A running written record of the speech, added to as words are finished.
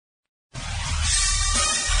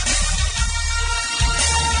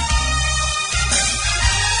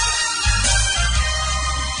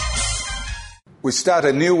We start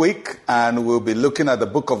a new week and we'll be looking at the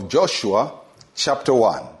book of Joshua, chapter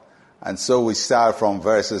 1. And so we start from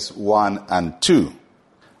verses 1 and 2.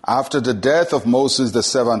 After the death of Moses, the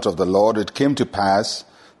servant of the Lord, it came to pass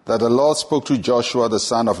that the Lord spoke to Joshua, the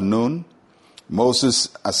son of Nun, Moses'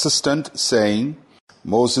 assistant, saying,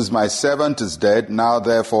 Moses, my servant, is dead. Now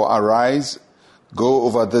therefore arise, go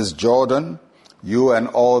over this Jordan, you and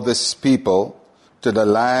all this people, to the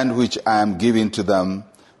land which I am giving to them,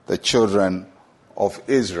 the children of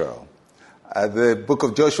Israel. The book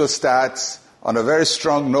of Joshua starts on a very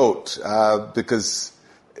strong note because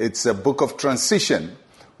it's a book of transition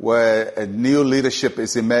where a new leadership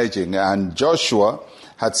is emerging. And Joshua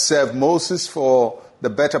had served Moses for the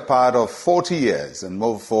better part of 40 years.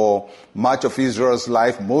 And for much of Israel's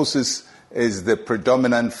life, Moses is the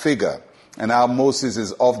predominant figure. And now Moses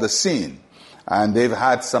is off the scene. And they've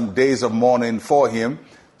had some days of mourning for him.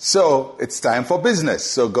 So it's time for business.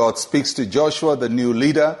 So God speaks to Joshua, the new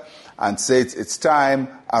leader, and says, it's time,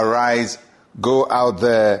 arise, go out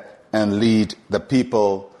there and lead the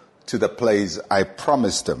people to the place I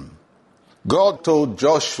promised them. God told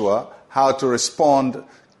Joshua how to respond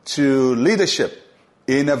to leadership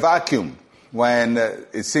in a vacuum. When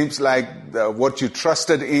it seems like what you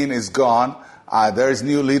trusted in is gone, there is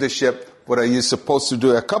new leadership. What are you supposed to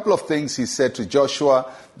do? A couple of things he said to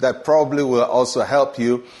Joshua that probably will also help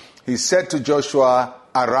you. He said to Joshua,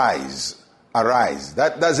 arise, arise.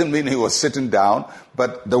 That doesn't mean he was sitting down,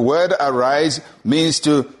 but the word arise means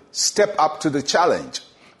to step up to the challenge.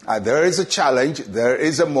 There is a challenge. There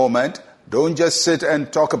is a moment. Don't just sit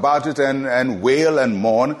and talk about it and wail and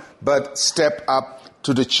mourn, but step up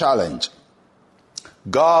to the challenge.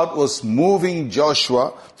 God was moving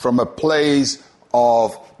Joshua from a place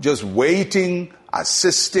of just waiting,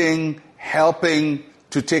 assisting, helping,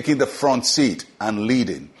 to taking the front seat and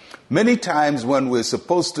leading. Many times when we're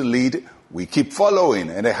supposed to lead, we keep following.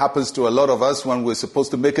 And it happens to a lot of us when we're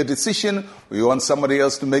supposed to make a decision. We want somebody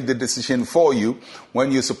else to make the decision for you.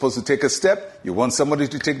 When you're supposed to take a step, you want somebody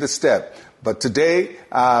to take the step. But today,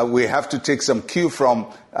 we have to take some cue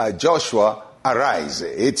from Joshua. Arise,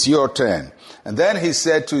 it's your turn. And then he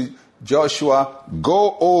said to Joshua,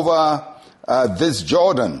 go over this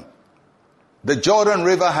Jordan. The Jordan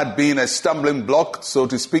River had been a stumbling block, so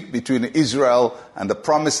to speak, between Israel and the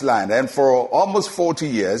Promised Land. And for almost 40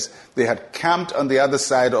 years, they had camped on the other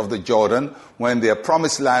side of the Jordan when their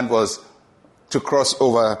Promised Land was to cross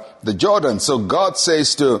over the Jordan. So God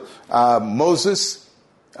says to Moses,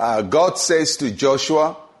 God says to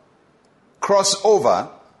Joshua, cross over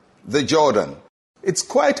the Jordan. It's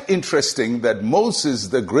quite interesting that Moses,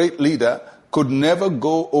 the great leader, could never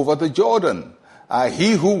go over the Jordan.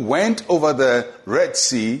 He who went over the Red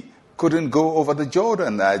Sea couldn't go over the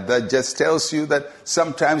Jordan. That just tells you that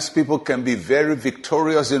sometimes people can be very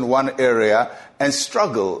victorious in one area and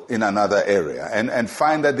struggle in another area and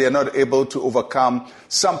find that they're not able to overcome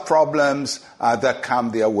some problems that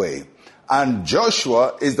come their way. And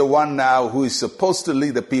Joshua is the one now who is supposed to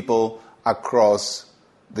lead the people across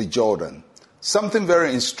the Jordan. Something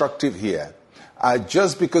very instructive here.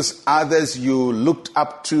 Just because others you looked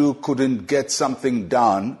up to couldn't get something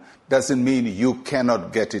done doesn't mean you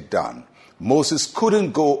cannot get it done. Moses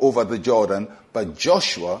couldn't go over the Jordan, but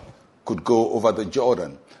Joshua could go over the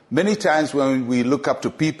Jordan. Many times when we look up to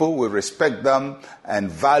people, we respect them and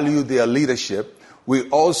value their leadership, we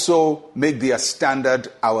also make their standard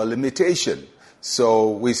our limitation. So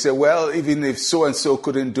we say, well, even if so-and-so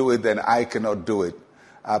couldn't do it, then I cannot do it.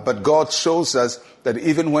 But God shows us that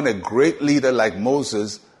even when a great leader like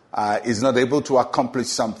Moses is not able to accomplish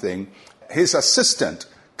something, his assistant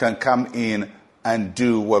can come in and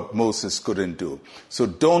do what Moses couldn't do. So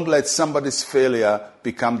don't let somebody's failure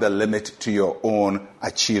become the limit to your own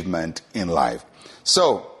achievement in life.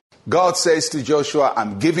 So God says to Joshua,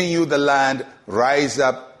 I'm giving you the land, rise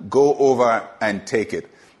up, go over and take it.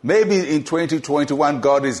 Maybe in 2021,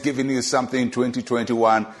 God is giving you something in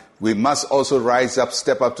 2021. We must also rise up,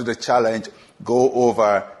 step up to the challenge, go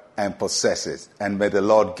over and possess it. And may the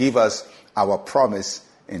Lord give us our promise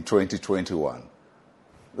in 2021.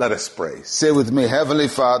 Let us pray. Say with me, Heavenly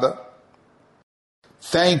Father,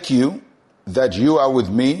 thank you that you are with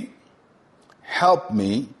me. Help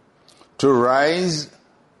me to rise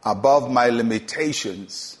above my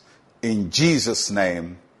limitations. In Jesus'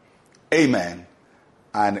 name, amen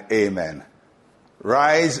and amen.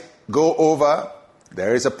 Rise, go over.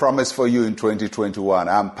 There is a promise for you in 2021.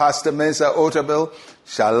 I'm Pastor Mensa, Otabil.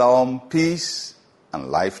 Shalom, peace, and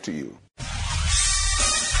life to you.